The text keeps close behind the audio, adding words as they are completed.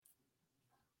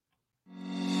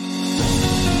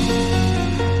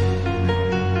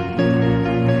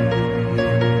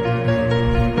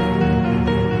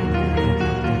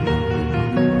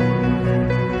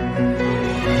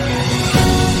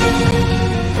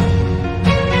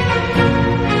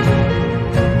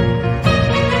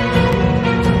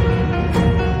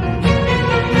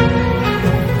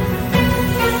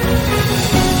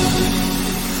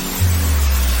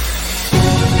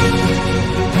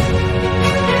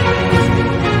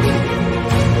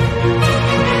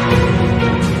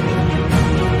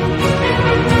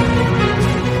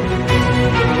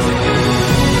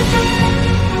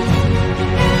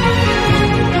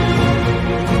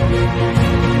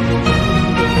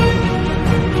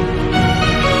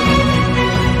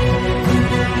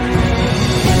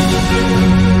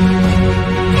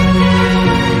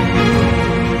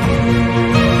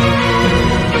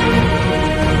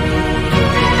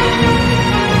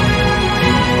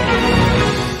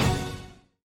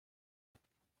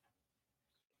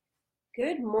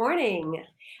Good morning.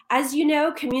 As you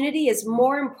know, community is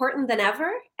more important than ever.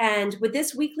 And with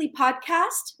this weekly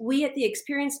podcast, we at the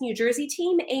Experience New Jersey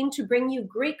team aim to bring you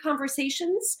great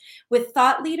conversations with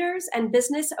thought leaders and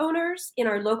business owners in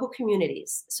our local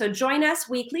communities. So join us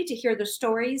weekly to hear their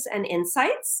stories and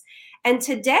insights. And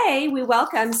today we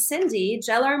welcome Cindy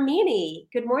Gelormini.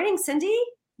 Good morning, Cindy.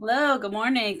 Hello, good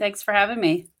morning. Thanks for having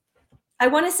me. I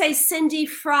want to say Cindy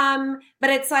but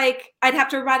it's like I'd have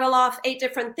to rattle off 8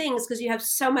 different things because you have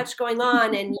so much going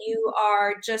on and you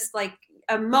are just like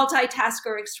a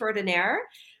multitasker extraordinaire.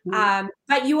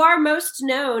 But you are most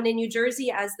known in New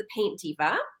Jersey as the Paint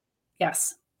Diva.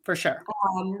 Yes, for sure.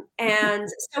 And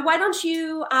so why don't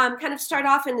you kind of start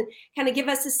off and kind of give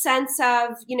us a sense of,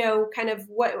 kind of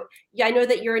I know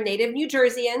that you're a native New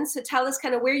Jerseyan, so tell us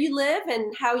kind of where you live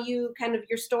and how you kind of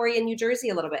your story in New Jersey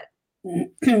a little bit.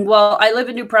 Well, I live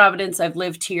in New Providence. I've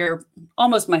lived here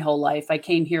almost my whole life. I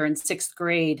came here in 6th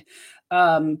grade.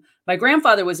 My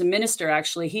grandfather was a minister,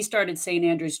 actually. He started St.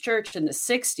 Andrew's Church in the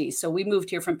 60s. So we moved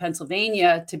here from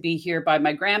Pennsylvania to be here by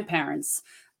my grandparents.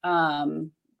 I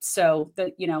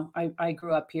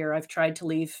grew up here. I've tried to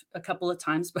leave a couple of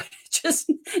times, but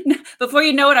just before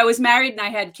you know it, I was married and I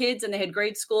had kids and they had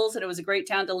great schools and it was a great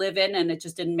town to live in. And it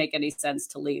just didn't make any sense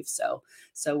to leave. So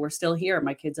we're still here.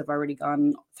 My kids have already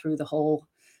gone through the whole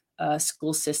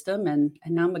school system and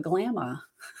now I'm a glamma.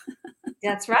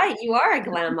 That's right. You are a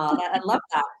glamma. I love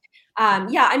that.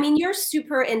 I mean, you're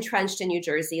super entrenched in New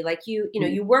Jersey. Like you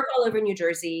work all over New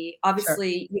Jersey.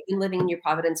 Obviously, sure. You've been living in New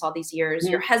Providence all these years.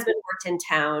 Mm-hmm. Your husband worked in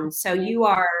town. So you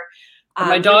are.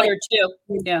 My daughter too.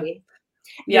 Yeah.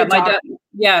 Yeah.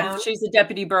 Yeah. She's a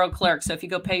deputy borough clerk. So if you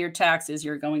go pay your taxes,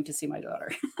 you're going to see my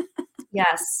daughter.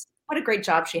 Yes. What a great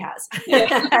job she has.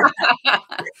 Yeah.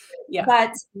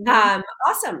 But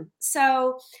awesome.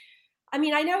 So, I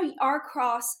mean, I know our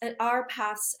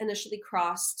paths initially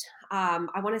crossed,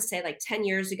 I want to say like 10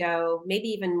 years ago, maybe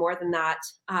even more than that,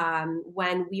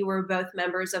 when we were both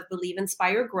members of Believe,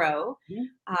 Inspire, Grow,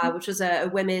 which was a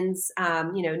women's,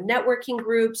 networking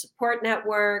group, support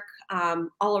network,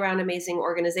 all around amazing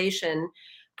organization.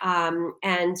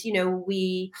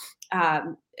 We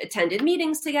attended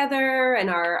meetings together, and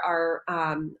our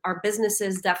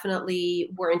businesses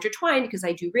definitely were intertwined because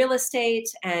I do real estate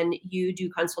and you do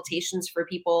consultations for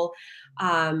people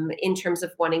in terms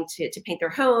of wanting to paint their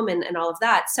home and all of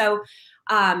that. So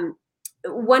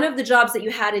one of the jobs that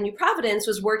you had in New Providence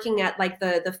was working at like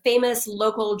the famous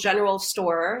local general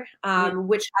store,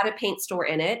 which had a paint store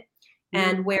in it.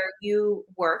 And where you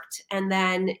worked. And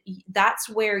then that's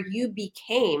where you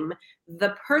became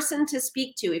the person to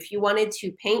speak to if you wanted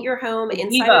to paint your home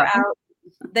inside or out.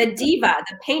 The diva,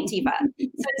 the paint diva.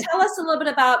 So tell us a little bit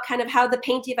about kind of how the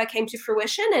paint diva came to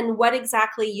fruition and what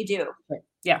exactly you do.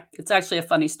 Yeah, it's actually a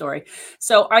funny story.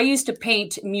 So I used to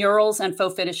paint murals and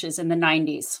faux finishes in the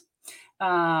 90s.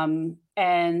 And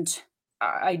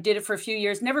I did it for a few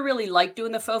years, never really liked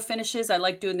doing the faux finishes. I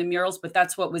liked doing the murals, but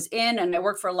that's what was in. And I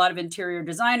worked for a lot of interior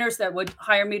designers that would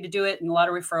hire me to do it and a lot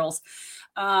of referrals.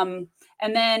 And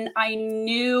then I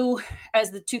knew as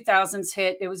the 2000s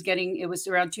hit, it was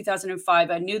around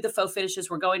 2005. I knew the faux finishes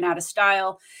were going out of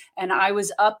style. And I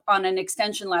was up on an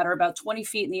extension ladder about 20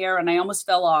 feet in the air and I almost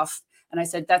fell off. And I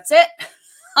said, that's it.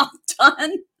 I'm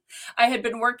done. I had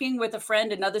been working with a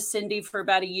friend, another Cindy, for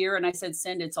about a year. And I said,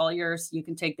 Cindy, it's all yours. You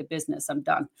can take the business. I'm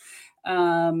done.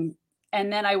 And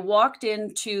then I walked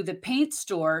into the paint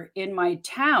store in my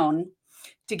town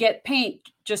to get paint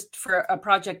just for a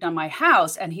project on my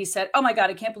house. And he said, oh my God,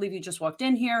 I can't believe you just walked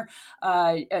in here.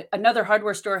 Another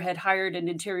hardware store had hired an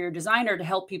interior designer to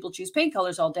help people choose paint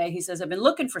colors all day. He says, I've been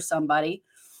looking for somebody.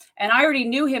 And I already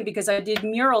knew him because I did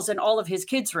murals in all of his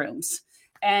kids' rooms.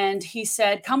 And he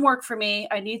said, come work for me.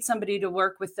 I need somebody to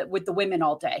work with the women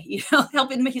all day,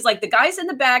 helping me. He's like, the guys in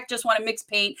the back just want to mix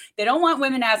paint. They don't want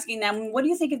women asking them, what do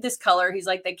you think of this color? He's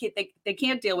like, they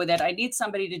can't deal with it. I need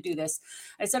somebody to do this.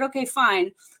 I said, okay,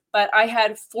 fine. But I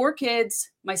had 4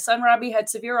 kids. My son, Robbie, had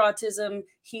severe autism.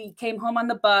 He came home on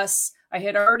the bus. I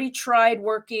had already tried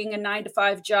working a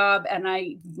 9-to-5 job and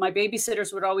my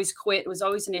babysitters would always quit. It was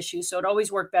always an issue. So it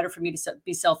always worked better for me to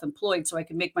be self-employed so I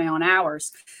could make my own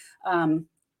hours.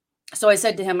 So I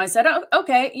said to him, oh,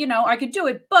 okay, I could do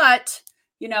it, but,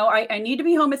 I need to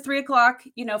be home at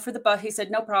 3:00, for the bus. He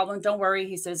said, no problem. Don't worry.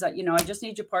 He says, I just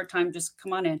need you part-time. Just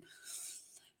come on in.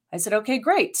 I said, okay,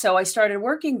 great. So I started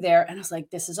working there and I was like,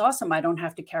 this is awesome. I don't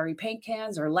have to carry paint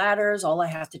cans or ladders. All I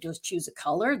have to do is choose a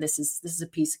color. This is a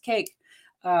piece of cake.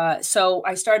 So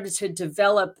I started to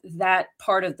develop that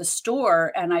part of the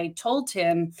store. And I told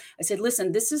him, I said,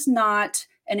 listen, this is not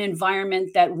an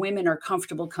environment that women are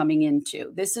comfortable coming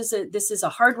into. This is a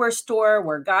hardware store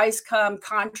where guys come,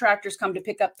 contractors come to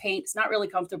pick up paint. It's not really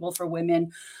comfortable for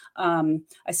women.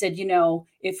 I said,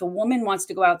 if a woman wants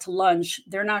to go out to lunch,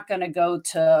 they're not going to go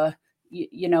to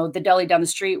the deli down the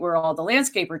street where all the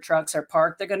landscaper trucks are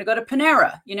parked. They're going to go to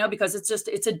Panera, because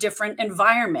it's a different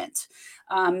environment.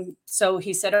 So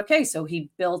he said, okay. So he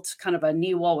built kind of a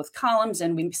knee wall with columns,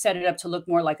 and we set it up to look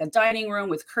more like a dining room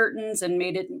with curtains, and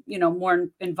made it, more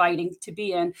inviting to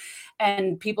be in.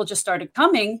 And people just started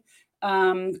coming.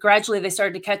 Gradually they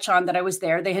started to catch on that I was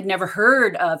there. They had never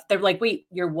heard of, they're like, wait,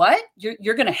 you're what?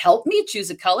 You're going to help me choose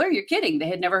a color? You're kidding. They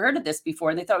had never heard of this before,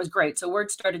 and they thought it was great. So word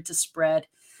started to spread.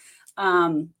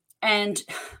 And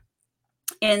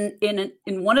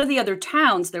in one of the other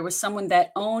towns, there was someone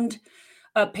that owned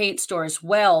a paint store as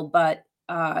well, but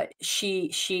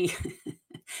she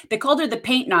they called her the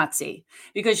paint Nazi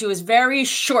because she was very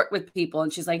short with people,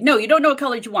 and she's like, no, you don't know what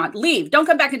color you want, leave, don't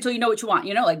come back until you know what you want,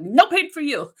 like no paint for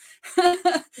you.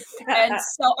 And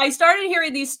so I started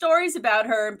hearing these stories about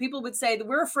her, and people would say that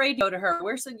we're afraid to go to her,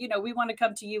 we want to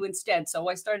come to you instead.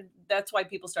 So that's why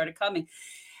people started coming.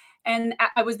 And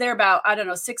I was there about,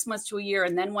 6 months to a year.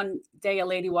 And then one day a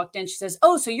lady walked in, she says,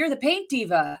 oh, so you're the paint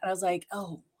diva. And I was like,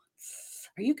 oh,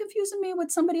 are you confusing me with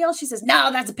somebody else? She says,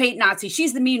 no, that's a paint Nazi.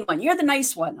 She's the mean one. You're the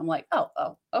nice one. I'm like,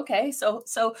 oh, okay. So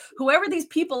whoever these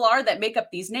people are that make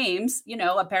up these names,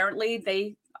 apparently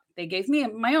they gave me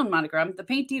my own monogram, the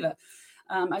paint diva.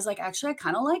 I was like, actually, I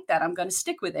kind of like that. I'm going to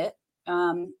stick with it.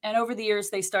 And over the years,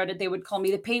 they would call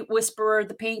me the paint whisperer,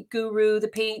 the paint guru, the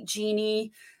paint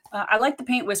genie. I like the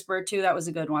paint whisperer too. That was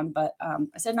a good one. But I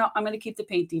said, no, I'm going to keep the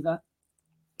paint diva.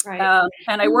 Right.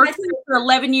 And I worked for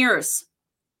 11 years.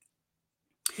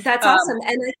 That's awesome.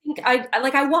 And I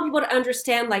think I want people to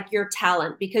understand your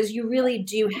talent, because you really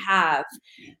do have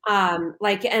an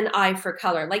eye for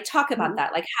color. Talk about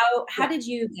that. How did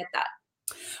you get that?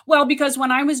 Well, because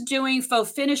when I was doing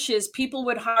faux finishes, people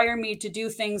would hire me to do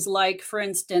things like, for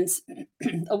instance,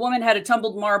 a woman had a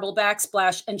tumbled marble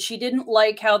backsplash, and she didn't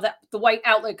like how the white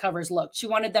outlet covers looked. She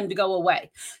wanted them to go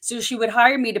away. So she would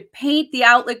hire me to paint the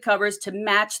outlet covers to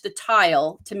match the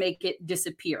tile to make it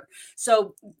disappear.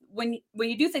 So when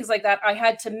you do things like that, I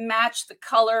had to match the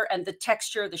color and the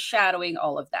texture, the shadowing,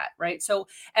 all of that, right? So,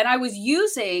 and I was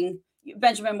using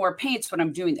Benjamin Moore paints when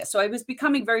I'm doing this. So I was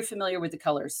becoming very familiar with the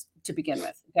colors to begin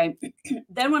with. Okay.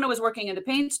 Then when I was working in the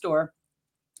paint store,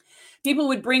 people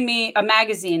would bring me a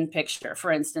magazine picture,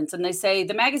 for instance, and they say,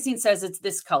 the magazine says it's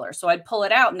this color. So I'd pull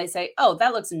it out and they say, oh,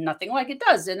 that looks nothing like it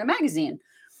does in a magazine.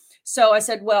 So I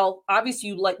said, well, obviously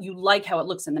you like how it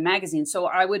looks in the magazine. So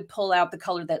I would pull out the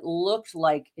color that looked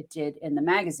like it did in the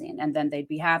magazine, and then they'd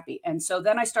be happy. And so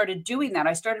then I started doing that.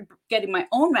 I started getting my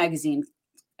own magazine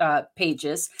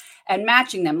pages and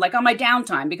matching them on my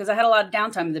downtime, because I had a lot of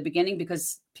downtime in the beginning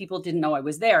because people didn't know I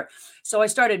was there. So I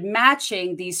started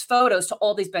matching these photos to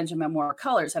all these Benjamin Moore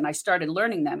colors, and I started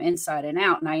learning them inside and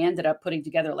out. And I ended up putting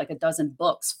together a dozen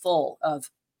books full of,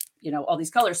 all these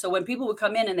colors. So when people would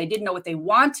come in and they didn't know what they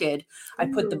wanted,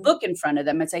 I'd put the book in front of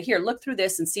them and say, here, look through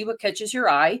this and see what catches your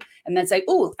eye. And then say,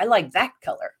 oh, I like that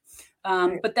color.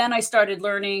 But then I started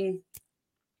learning,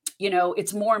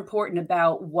 it's more important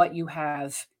about what you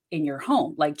have in your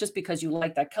home. Just because you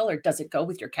like that color, does it go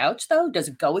with your couch though? Does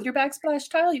it go with your backsplash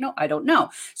tile? I don't know.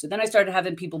 So then I started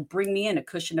having people bring me in a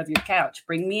cushion of your couch,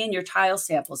 bring me in your tile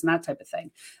samples and that type of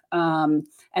thing.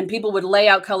 And people would lay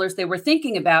out colors they were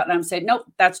thinking about. And I'm saying, nope,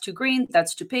 that's too green.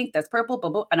 That's too pink. That's purple.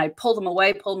 Blah, blah. And I pull them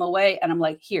away. And I'm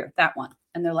like, here, that one.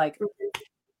 And they're like,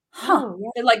 huh.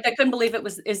 Oh, yeah. They couldn't believe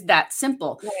is that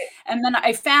simple. Right. And then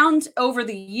I found over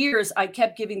the years, I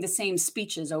kept giving the same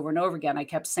speeches over and over again. I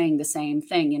kept saying the same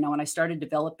thing, and I started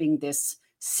developing this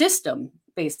system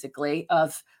basically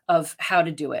of how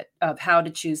to do it, of how to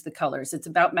choose the colors. It's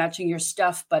about matching your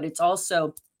stuff, but it's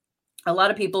also, a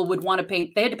lot of people would want to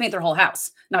paint, they had to paint their whole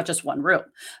house, not just one room,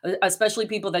 especially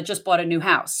people that just bought a new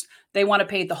house. They want to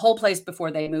paint the whole place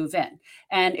before they move in.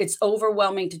 And it's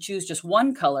overwhelming to choose just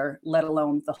one color, let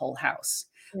alone the whole house.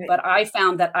 Right. But I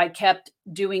found that I kept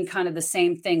doing kind of the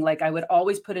same thing. I would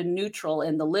always put a neutral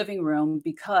in the living room,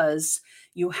 because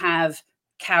you have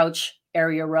couch,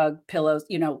 area rug, pillows,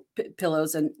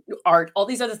 pillows and art, all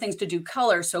these other things to do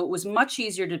color. So it was much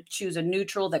easier to choose a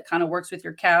neutral that kind of works with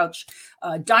your couch.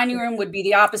 Dining room would be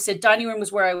the opposite. Dining room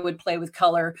was where I would play with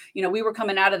color. We were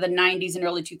coming out of the 90s and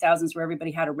early 2000s where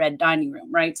everybody had a red dining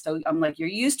room, right? So I'm like, you're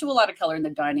used to a lot of color in the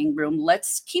dining room.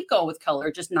 Let's keep going with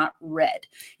color, just not red.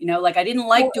 I didn't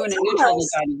like doing a neutral in the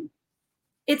dining room.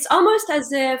 It's almost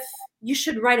as if you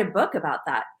should write a book about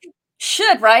that.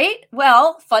 Should, right?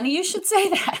 Well, funny you should say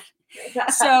that.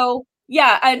 So,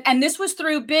 Yeah, and this was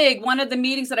through Big. One of the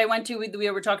meetings that I went to,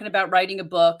 we were talking about writing a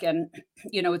book, and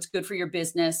it's good for your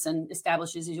business and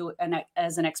establishes you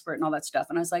as an expert and all that stuff.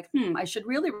 And I was like, I should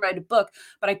really write a book,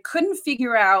 but I couldn't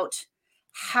figure out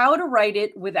how to write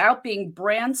it without being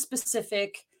brand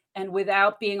specific and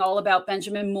without being all about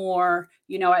Benjamin Moore.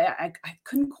 I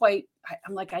couldn't quite.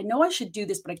 I'm like, I know I should do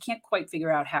this, but I can't quite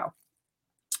figure out how.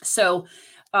 So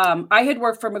I had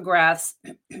worked for McGrath's.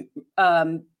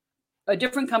 A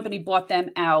different company bought them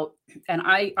out, and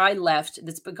I left.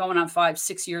 That's been going on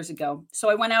 5-6 years ago. So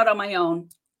I went out on my own,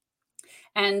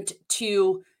 and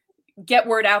to get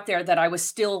word out there that I was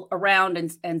still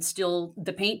around and still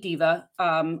the paint diva,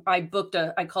 I booked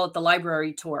I call it the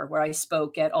library tour, where I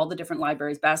spoke at all the different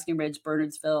libraries: Basking Ridge,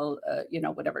 Bernardsville,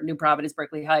 whatever, New Providence,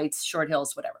 Berkeley Heights, Short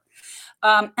Hills, whatever.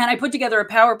 And I put together a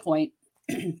PowerPoint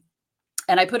and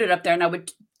I put it up there, and I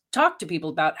would talk to people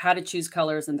about how to choose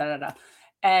colors and da da da.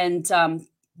 And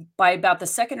by about the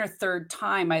second or third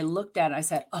time I looked at it, I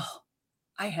said, oh,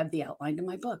 I have the outline to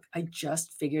my book. I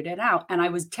just figured it out. And I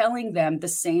was telling them the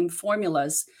same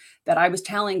formulas that I was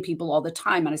telling people all the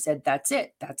time. And I said, that's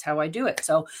it. That's how I do it.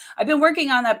 So I've been working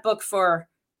on that book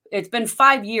it's been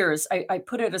 5 years. I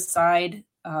put it aside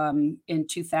in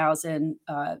 2000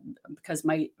 because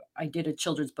I did a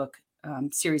children's book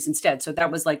series instead. So that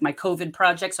was like my COVID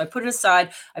project. So I put it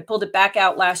aside. I pulled it back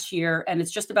out last year, and it's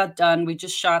just about done. We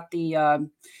just shot the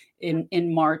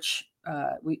in March.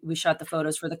 We shot the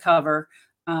photos for the cover,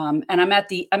 and I'm at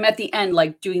the end,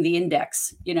 like doing the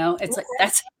index. It's like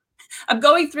that's. I'm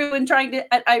going through and trying to.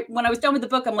 When I was done with the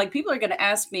book, I'm like, people are going to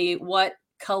ask me what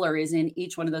color is in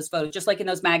each one of those photos, just like in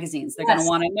those magazines. They're going to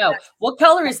want to know what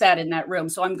color is that in that room.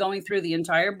 So I'm going through the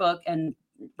entire book and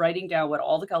writing down what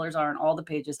all the colors are on all the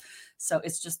pages. So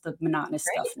it's just the monotonous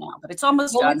stuff now, but it's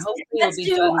almost done. Hopefully it'll be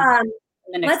done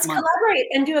in the next month. Let's collaborate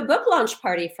and do a book launch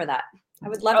party for that. I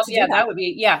would love to do that.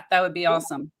 That would be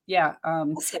awesome. Yeah.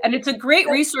 And it's a great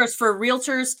resource for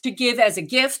realtors to give as a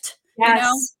gift,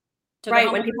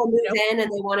 right. When people move in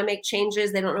and they want to make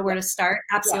changes, they don't know where to start.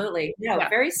 Absolutely. Yeah.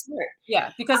 Very smart. Yeah.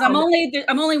 Because I'm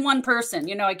only one person,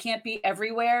 I can't be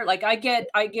everywhere. Like I get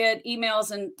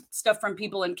emails and stuff from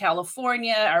people in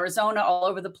California, Arizona, all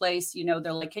over the place.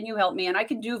 They're like, can you help me? And I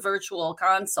can do virtual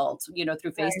consults,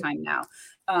 through FaceTime now.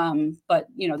 But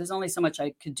there's only so much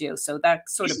I could do. So that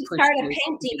sort of pushed start a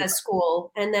paint diva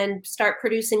school and then start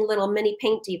producing little mini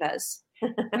paint divas.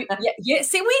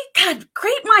 See, God,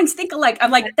 great minds think alike.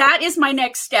 I'm like, that is my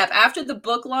next step. After the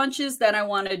book launches, then I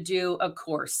want to do a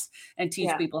course and teach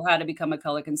people how to become a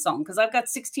color consultant, because I've got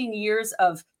 16 years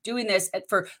of doing this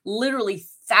for literally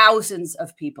thousands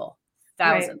of people.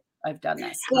 Thousands. Right. I've done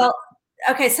this. Well,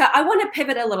 okay, so I want to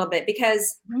pivot a little bit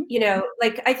because,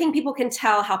 I think people can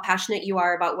tell how passionate you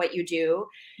are about what you do.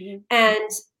 And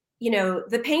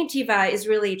the paint diva is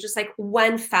really just like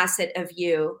one facet of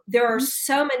you. There are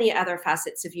so many other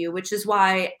facets of you, which is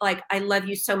why I love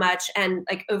you so much. And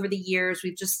over the years,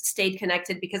 we've just stayed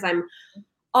connected because I'm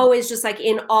always just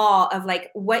in awe of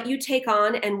what you take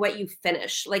on and what you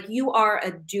finish. You are a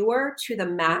doer to the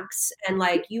max. And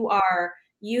you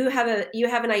have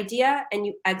an idea and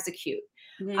you execute.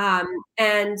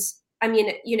 And I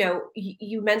mean,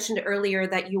 you mentioned earlier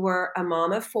that you were a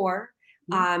mom of 4.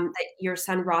 That your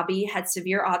son Robbie had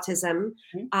severe autism,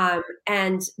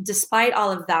 and despite all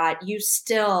of that, you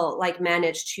still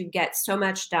managed to get so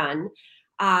much done.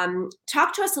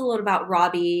 Talk to us a little about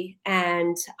Robbie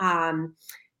and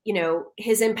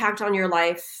his impact on your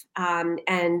life,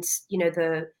 and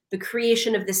the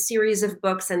creation of this series of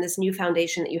books and this new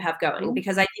foundation that you have going,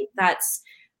 because I think that's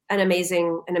an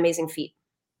amazing feat.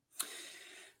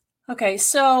 Okay,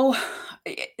 so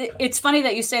it's funny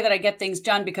that you say that I get things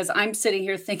done, because I'm sitting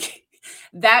here thinking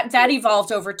that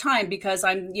evolved over time, because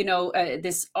I'm,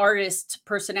 this artist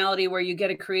personality where you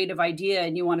get a creative idea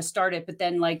and you want to start it, but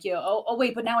then wait,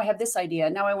 but now I have this idea.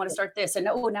 Now I want to start this. And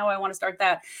now I want to start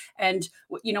that. And,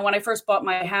 when I first bought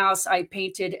my house, I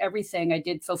painted everything. I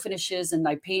did faux finishes, and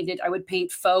I would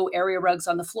paint faux area rugs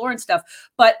on the floor and stuff,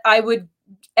 but I would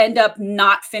end up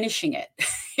not finishing it.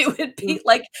 It would be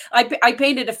like I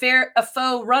painted a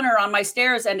faux runner on my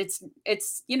stairs, and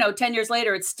it's 10 years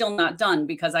later, it's still not done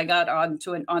because I got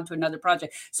onto another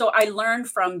project. So I learned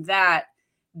from that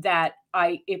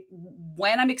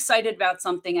when I'm excited about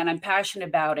something and I'm passionate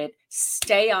about it,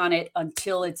 stay on it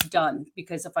until it's done.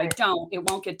 Because if I don't, it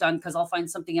won't get done, because I'll find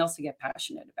something else to get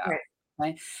passionate about.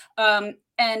 Right.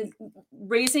 And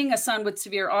raising a son with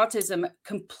severe autism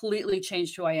completely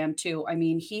changed who I am too. I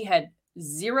mean, he had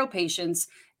zero patience.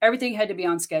 Everything had to be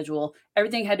on schedule.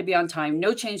 Everything had to be on time.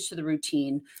 No change to the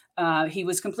routine. He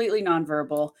was completely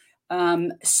nonverbal.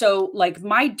 So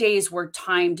my days were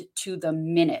timed to the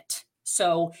minute.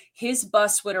 So his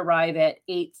bus would arrive at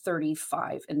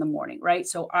 8:35 in the morning, right?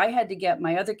 So I had to get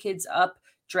my other kids up,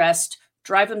 dressed,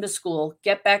 drive him to school,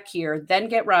 get back here, then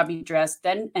get Robbie dressed,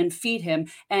 then and feed him.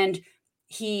 And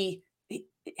he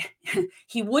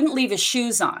he wouldn't leave his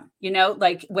shoes on,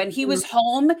 like when he Mm. was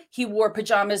home, he wore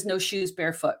pajamas, no shoes,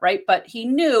 barefoot, right? But he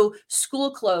knew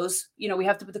school clothes, we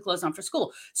have to put the clothes on for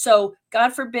school. So God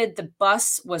forbid the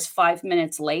bus was 5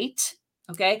 minutes late.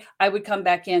 Okay. I would come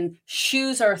back in,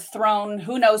 shoes are thrown,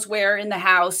 who knows where in the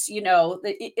house, and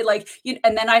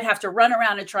then I'd have to run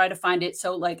around and try to find it.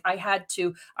 So like I had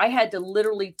to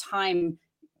literally time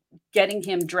getting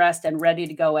him dressed and ready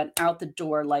to go and out the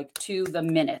door, like to the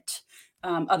minute.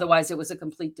 Otherwise, it was a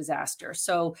complete disaster.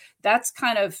 So that's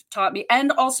kind of taught me.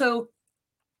 And also,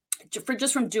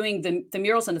 from doing the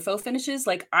murals and the faux finishes,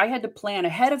 like I had to plan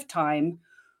ahead of time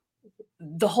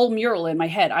the whole mural in my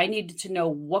head. I needed to know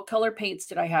what color paints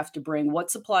did I have to bring? What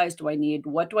supplies do I need?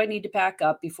 What do I need to pack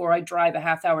up before I drive a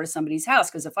half hour to somebody's house?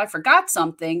 Because if I forgot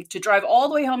something, to drive all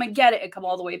the way home and get it and come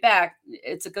all the way back,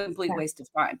 it's a complete waste of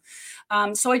time.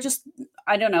 So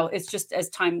I don't know. It's just as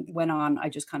time went on, I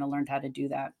just kind of learned how to do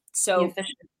that. So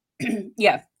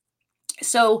yeah.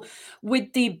 So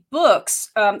with the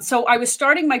books, so I was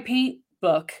starting my paint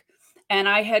book, and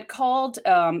I had called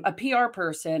a PR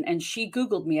person, and she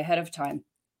Googled me ahead of time.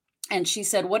 And she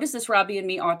said, "What is this Robbie and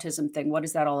me autism thing? What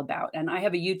is that all about?" And I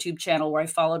have a YouTube channel where I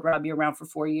followed Robbie around for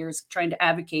 4 years, trying to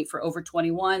advocate for over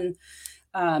 21.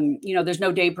 There's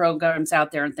no day programs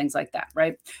out there and things like that,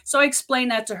 right? So I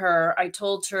explained that to her. I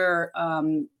told her,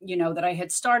 that I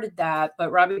had started that,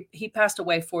 but Robbie, he passed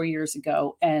away 4 years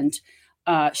ago. And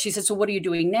she said, "So what are you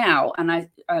doing now?" And I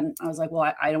was like,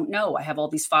 "Well, I don't know. I have all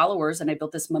these followers and I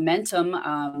built this momentum.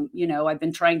 I've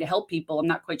been trying to help people. I'm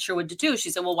not quite sure what to do."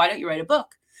 She said, "Well, why don't you write a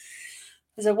book?"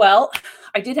 I said, "Well,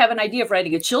 I did have an idea of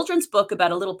writing a children's book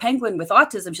about a little penguin with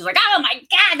autism." She's like, "Oh my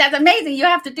God, that's amazing. You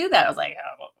have to do that." I was like,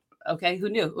 "Oh, okay, who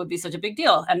knew it would be such a big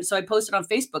deal?" And so I posted on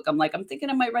Facebook. I'm like, "I'm thinking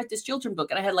I might write this children's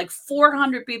book." And I had like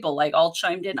 400 people like all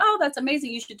chimed in. "Oh, that's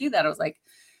amazing. You should do that." I was like,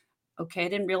 okay, I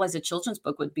didn't realize a children's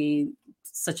book would be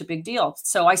such a big deal.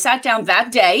 So I sat down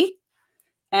that day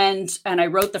and I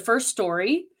wrote the first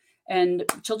story. And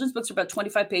children's books are about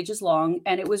 25 pages long.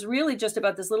 And it was really just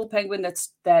about this little penguin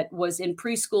that was in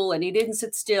preschool, and he didn't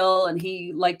sit still, and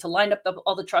he liked to line up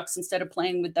all the trucks instead of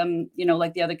playing with them,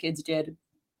 like the other kids did.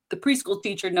 The preschool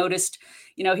teacher noticed,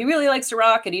 he really likes to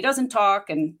rock and he doesn't talk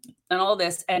and all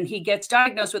this. And he gets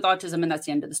diagnosed with autism, and that's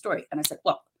the end of the story. And I said,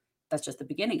 "Well, that's just the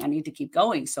beginning. I need to keep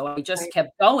going." So I just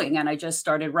kept going, and I just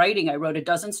started writing. I wrote a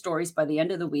dozen stories by the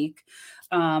end of the week.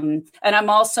 And I'm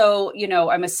also,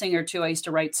 I'm a singer too. I used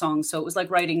to write songs. So it was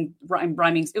like rhyming.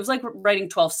 It was like writing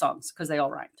 12 songs because they all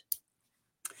rhymed.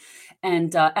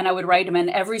 And I would write them, and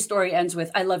every story ends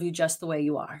with, "I love you just the way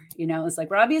you are." It's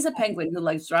like, Robbie is a penguin who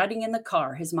likes riding in the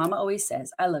car. His mama always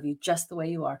says, "I love you just the way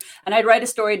you are." And I'd write a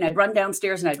story, and I'd run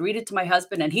downstairs and I'd read it to my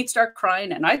husband, and he'd start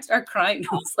crying and I'd start crying.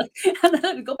 I was like, and then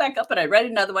I'd go back up and I'd write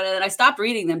another one. And then I stopped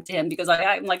reading them to him because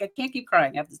I'm like, I can't keep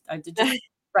crying. I have to just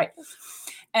write.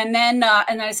 And then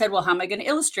I said, "Well, how am I going to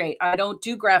illustrate? I don't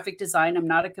do graphic design. I'm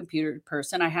not a computer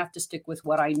person. I have to stick with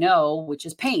what I know, which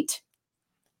is paint."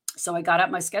 So I got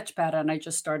out my sketch pad and I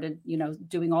just started,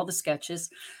 doing all the sketches.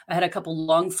 I had a couple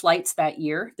long flights that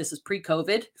year. This is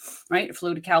pre-COVID, right? I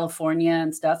flew to California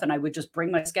and stuff, and I would just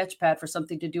bring my sketch pad for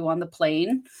something to do on the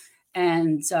plane.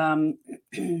 And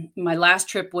my last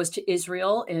trip was to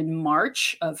Israel in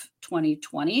March of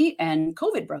 2020, and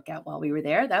COVID broke out while we were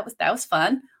there. That was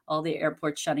fun. All the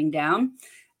airports shutting down.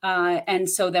 And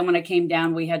so then when I came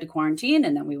down, we had to quarantine,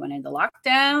 and then we went into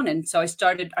lockdown. And so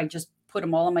I just put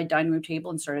them all on my dining room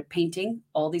table and started painting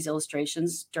all these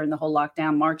illustrations during the whole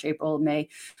lockdown, March, April, May.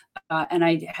 And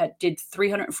I did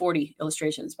 340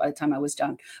 illustrations by the time I was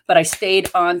done, but I stayed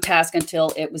on task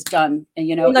until it was done. And,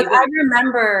 look, I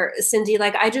remember, Cindy,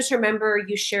 like, I just remember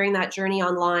you sharing that journey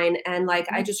online. And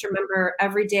like, I just remember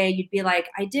every day you'd be like,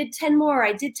 "I did 10 more.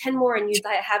 I did 10 more." And you'd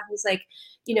have these like,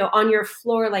 on your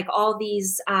floor, like all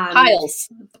these piles,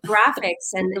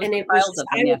 graphics. And it was just,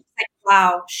 I was like,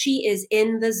 wow, she is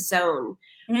in the zone.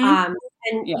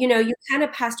 And you kind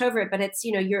of passed over it, but it's,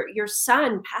 your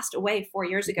son passed away 4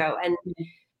 years ago, and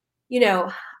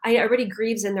everybody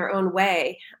grieves in their own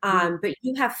way. But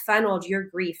you have funneled your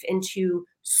grief into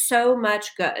so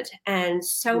much good and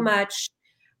so much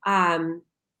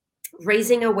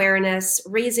raising awareness,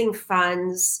 raising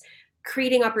funds,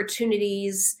 creating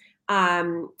opportunities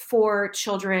for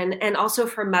children and also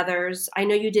for mothers. I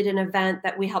know you did an event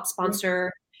that we helped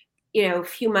sponsor, a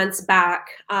few months back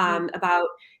about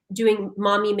doing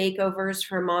mommy makeovers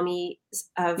for mommy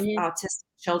of autistic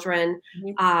children.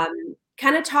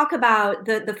 kind of talk about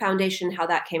the foundation, how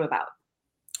that came about.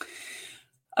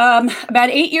 About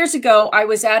 8 years ago, I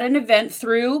was at an event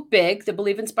through Big, the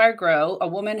Believe Inspire Grow. A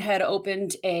woman had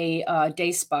opened a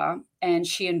day spa, and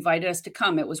she invited us to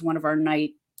come. It was one of our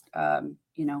night,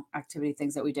 activity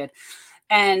things that we did.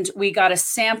 And we got a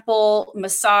sample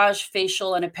massage,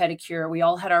 facial, and a pedicure. We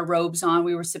all had our robes on.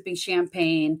 We were sipping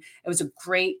champagne. It was a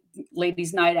great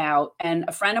ladies' night out. And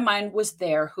a friend of mine was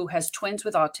there who has twins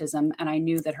with autism. And I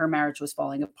knew that her marriage was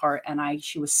falling apart. And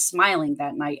she was smiling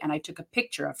that night. And I took a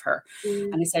picture of her.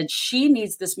 Mm. And I said, she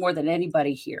needs this more than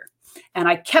anybody here. And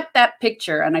I kept that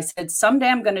picture. And I said, someday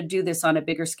I'm going to do this on a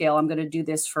bigger scale. I'm going to do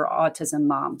this for autism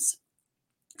moms.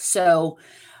 So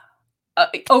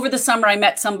over the summer, I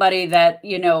met somebody that,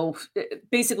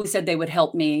 basically said they would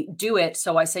help me do it.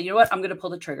 So I said, you know what, I'm going to pull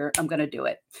the trigger. I'm going to do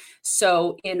it.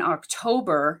 So in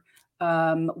October,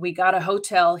 we got a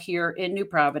hotel here in New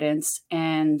Providence,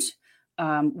 and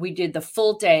we did the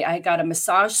full day. I got a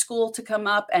massage school to come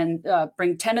up and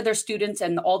bring 10 of their students,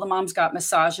 and all the moms got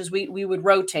massages. We would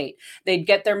rotate. They'd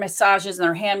get their massages and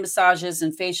their hand massages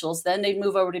and facials. Then they'd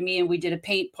move over to me, and we did a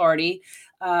paint party.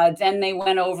 Then they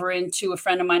went over into a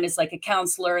friend of mine is like a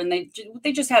counselor, and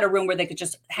they just had a room where they could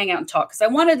just hang out and talk, because I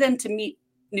wanted them to meet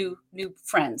new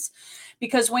friends.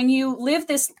 Because when you live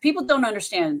this, people don't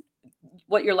understand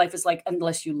what your life is like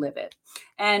unless you live it.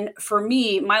 And for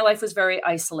me, my life was very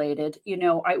isolated.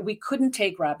 We couldn't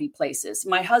take Robbie places.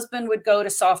 My husband would go to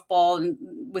softball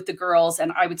with the girls,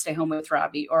 and I would stay home with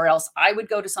Robbie, or else I would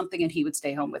go to something and he would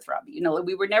stay home with Robbie.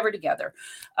 We were never together.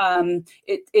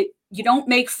 You don't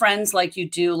make friends like you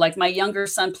do. Like my younger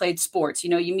son played sports.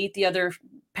 You meet the other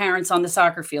parents on the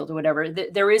soccer field or whatever.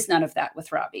 There is none of that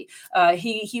with Robbie.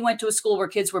 He went to a school where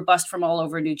kids were bused from all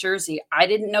over New Jersey. I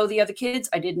didn't know the other kids.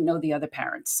 I didn't know the other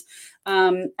parents.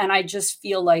 And I just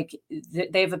feel like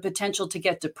they have a potential to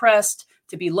get depressed,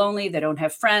 to be lonely. They don't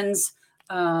have friends.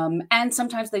 And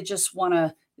sometimes they just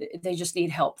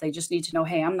need help. They just need to know,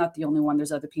 hey, I'm not the only one.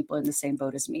 There's other people in the same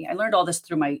boat as me. I learned all this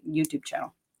through my YouTube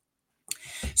channel.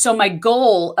 So my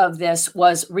goal of this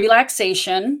was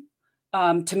relaxation,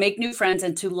 to make new friends,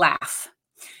 and to laugh.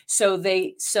 So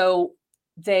they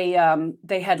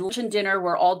had lunch and dinner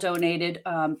were all donated.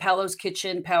 Paolo's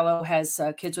Kitchen. Paolo has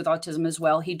kids with autism as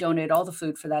well. He donated all the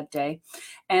food for that day.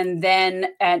 And then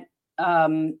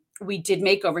we did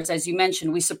makeovers, as you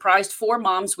mentioned. We surprised 4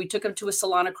 moms. We took them to a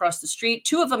salon across the street.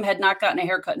 2 of them had not gotten a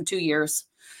haircut in 2 years.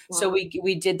 Wow. So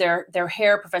we did their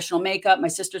hair, professional makeup. My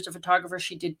sister's a photographer.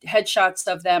 She did headshots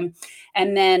of them.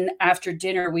 And then after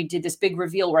dinner, we did this big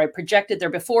reveal where I projected their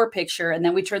before picture, and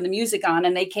then we turned the music on,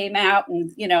 and they came out,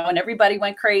 and and everybody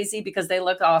went crazy because they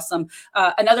looked awesome.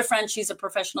 Another friend, she's a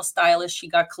professional stylist. She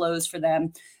got clothes for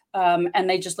them. And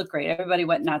they just look great. Everybody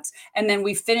went nuts. And then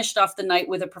we finished off the night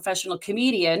with a professional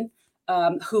comedian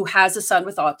who has a son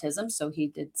with autism. So he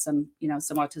did some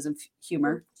autism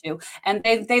humor too. And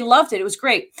they loved it. It was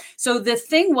great. So the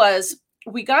thing was,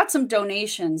 we got some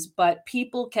donations, but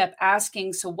people kept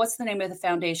asking, so what's the name of the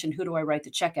foundation? Who do I write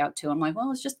the check out to? I'm like,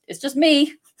 well, it's just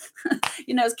me.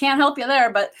 Can't help you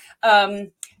there. But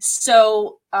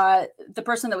so the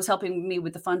person that was helping me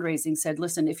with the fundraising said,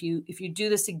 listen, if you do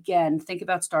this again, think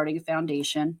about starting a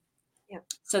foundation. Yeah.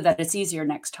 So that it's easier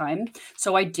next time.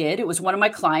 So I did. It was one of my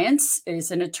clients is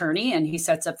an attorney, and he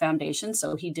sets up foundations.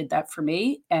 So he did that for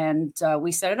me, and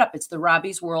we set it up. It's the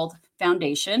Robbie's World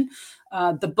Foundation.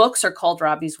 The books are called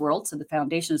Robbie's World. So the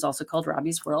foundation is also called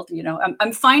Robbie's World.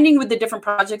 I'm finding with the different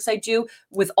projects I do,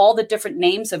 with all the different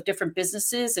names of different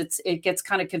businesses, it gets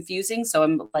kind of confusing. So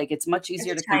I'm like, it's much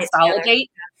easier to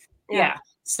consolidate. Yeah.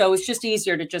 So it's just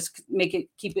easier to just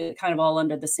keep it kind of all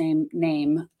under the same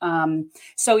name.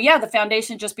 So yeah, the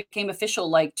foundation just became official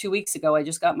like 2 weeks ago. I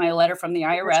just got my letter from the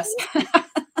IRS.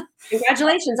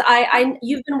 Congratulations.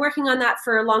 You've been working on that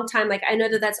for a long time. Like, I know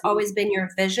that's always been your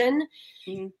vision.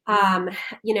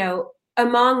 Mm-hmm.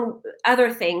 Among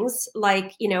other things,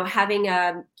 like, having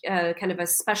a kind of a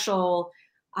special,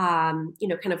 kind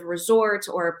of resort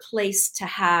or a place to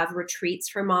have retreats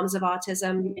for moms of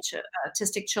autism,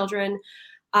 autistic children.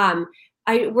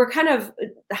 We're kind of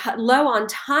low on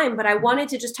time, but I wanted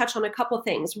to just touch on a couple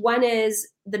things. One is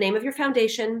the name of your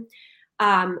foundation,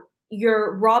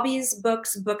 your Robbie's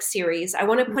Books book series. I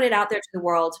want to put it out there to the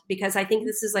world because I think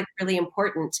this is like really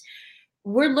important.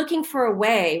 We're looking for a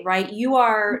way, right? You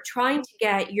are trying to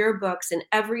get your books in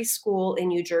every school in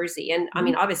New Jersey. And I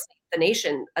mean, obviously the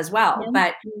nation as well,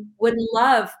 but would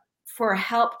love for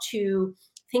help to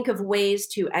think of ways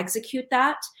to execute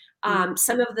that.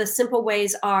 Some of the simple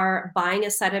ways are buying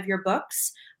a set of your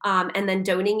books and then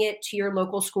donating it to your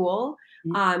local school.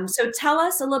 So tell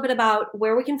us a little bit about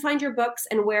where we can find your books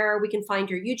and where we can find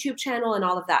your YouTube channel and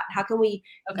all of that. How can we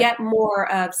Okay. get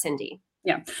more of Cindy?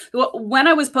 Yeah. Well, when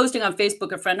I was posting on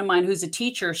Facebook, a friend of mine who's a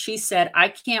teacher, she said, I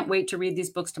can't wait to read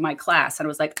these books to my class. And I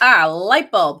was like,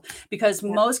 light bulb, because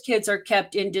Yeah, most kids are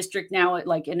kept in district now,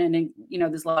 like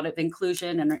there's a lot of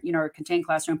inclusion and, a contained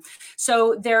classroom.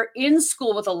 So they're in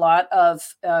school with a lot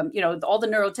of, all the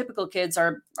neurotypical kids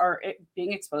are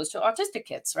being exposed to autistic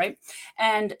kids, right?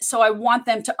 And so I want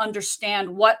them to understand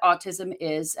what autism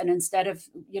is. And instead of,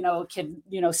 a kid,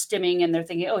 stimming and they're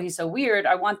thinking, oh, he's so weird,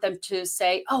 I want them to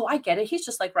say, oh, I get it. He's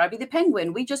just like Robbie the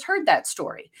Penguin. We just heard that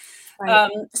story.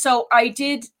 right. So I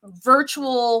did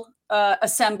virtual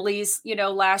assemblies,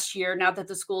 last year. Now that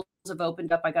the schools have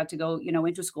opened up, I got to go,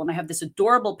 into school, and I have this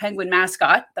adorable penguin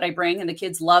mascot that I bring, and the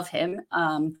kids love him.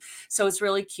 So it's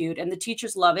really cute, and the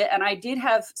teachers love it. And I did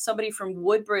have somebody from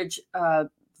Woodbridge.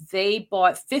 They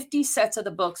bought 50 sets of the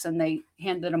books and they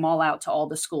handed them all out to all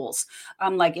the schools.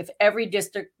 Like, if every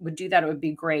district would do that, it would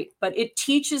be great. But it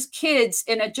teaches kids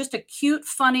in just a cute,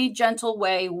 funny, gentle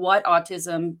way what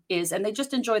autism is. And they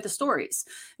just enjoy the stories.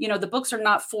 The books are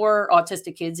not for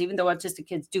autistic kids, even though autistic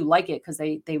kids do like it because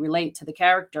they relate to the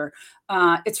character.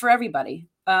 It's for everybody.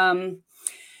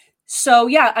 So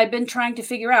yeah, I've been trying to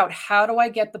figure out, how do I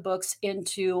get the books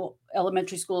into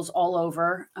elementary schools all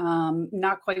over?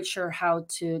 Not quite sure how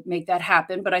to make that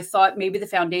happen, but I thought maybe the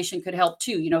foundation could help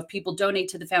too. If people donate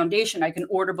to the foundation, I can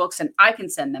order books and I can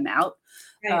send them out.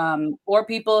 Right. Or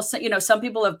people, some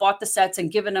people have bought the sets and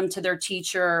given them to their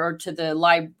teacher or to the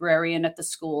librarian at the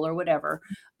school or whatever.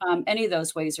 Any of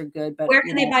those ways are good. But Where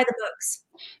can they buy the books?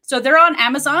 so they're on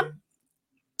Amazon.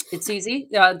 It's easy.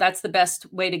 That's the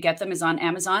best way to get them, is on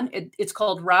Amazon. It's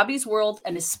called Robbie's World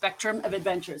and His Spectrum of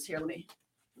Adventures. Here,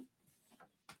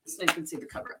 so you can see the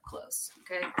cover up close.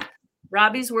 Okay.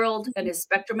 Robbie's World and His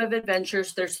Spectrum of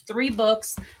Adventures. There's 3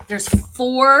 books. There's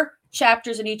 4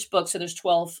 chapters in each book. So there's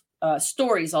 12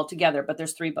 stories altogether, but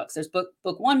there's 3 books. There's book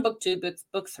 1, book 2,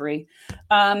 book 3.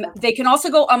 They can also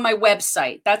go on my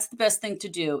website. That's the best thing to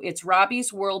do. It's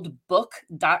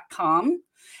robbiesworldbook.com.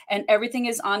 And everything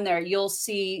is on there. You'll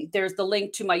see there's the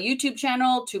link to my YouTube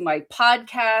channel, to my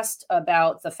podcast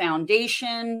about the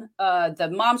foundation. The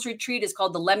Mom's Retreat is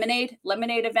called the Lemonade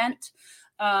event.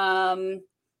 And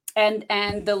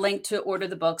the link to order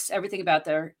the books, everything about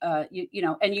there. And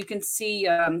you can see,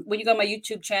 when you go on my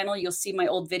YouTube channel, you'll see my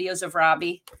old videos of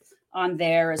Robbie on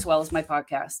there, as well as my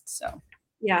podcast. So,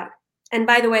 yeah. And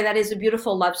by the way, that is a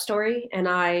beautiful love story. And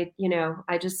I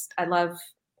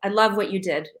love what you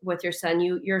did with your son.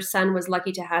 Your son was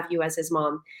lucky to have you as his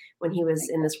mom when he was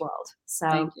in this world. So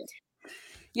thank you.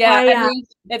 Yeah.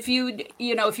 If you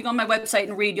go on my website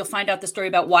and read, you'll find out the story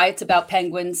about why it's about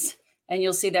penguins. And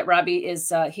you'll see that Robbie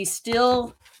is, he's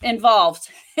still involved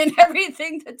in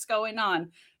everything that's going on,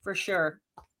 for sure.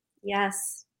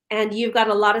 Yes. And you've got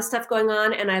a lot of stuff going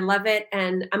on, and I love it.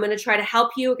 And I'm going to try to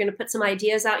help you. We're going to put some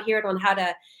ideas out here on how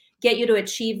to get you to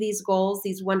achieve these goals,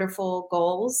 these wonderful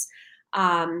goals.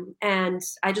 And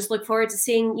I just look forward to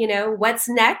seeing, what's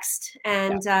next,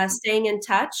 and staying in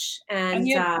touch. And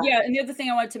the other thing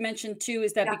I wanted to mention too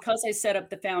is that because I set up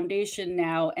the foundation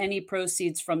now, any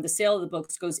proceeds from the sale of the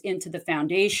books goes into the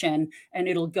foundation, and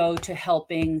it'll go to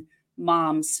helping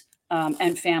moms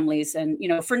and families. And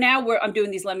for now, I'm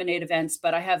doing these lemonade events,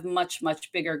 but I have much,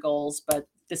 much bigger goals. But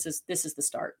this is the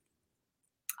start.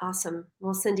 Awesome.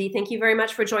 Well, Cindy, thank you very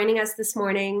much for joining us this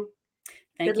morning.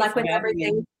 Good luck with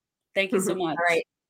everything. Thank you so much. All right.